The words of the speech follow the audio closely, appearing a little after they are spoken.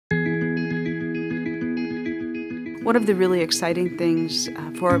One of the really exciting things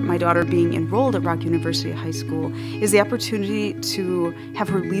for my daughter being enrolled at Rock University High School is the opportunity to have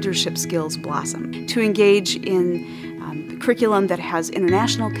her leadership skills blossom, to engage in the curriculum that has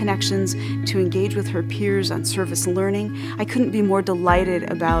international connections, to engage with her peers on service learning. I couldn't be more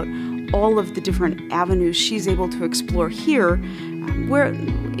delighted about all of the different avenues she's able to explore here, where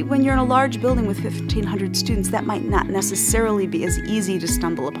when you're in a large building with 1,500 students, that might not necessarily be as easy to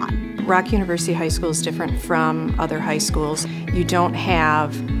stumble upon. Rock University High School is different from other high schools. You don't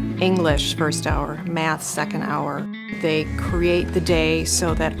have English first hour, math second hour. They create the day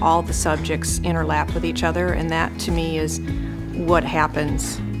so that all the subjects interlap with each other, and that to me is what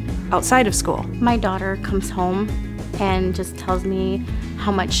happens outside of school. My daughter comes home and just tells me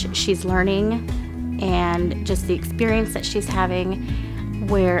how much she's learning and just the experience that she's having,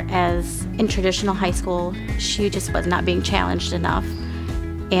 whereas in traditional high school she just was not being challenged enough,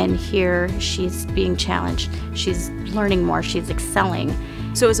 and here she's being challenged. She's learning more, she's excelling.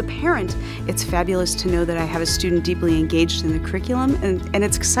 So as a parent, it's fabulous to know that I have a student deeply engaged in the curriculum, and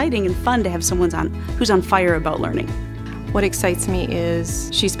it's exciting and fun to have someone who's on fire about learning. What excites me is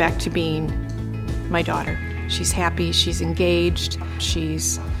she's back to being my daughter. She's happy, she's engaged,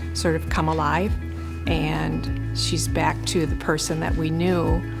 she's sort of come alive, and she's back to the person that we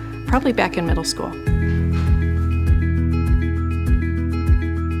knew probably back in middle school.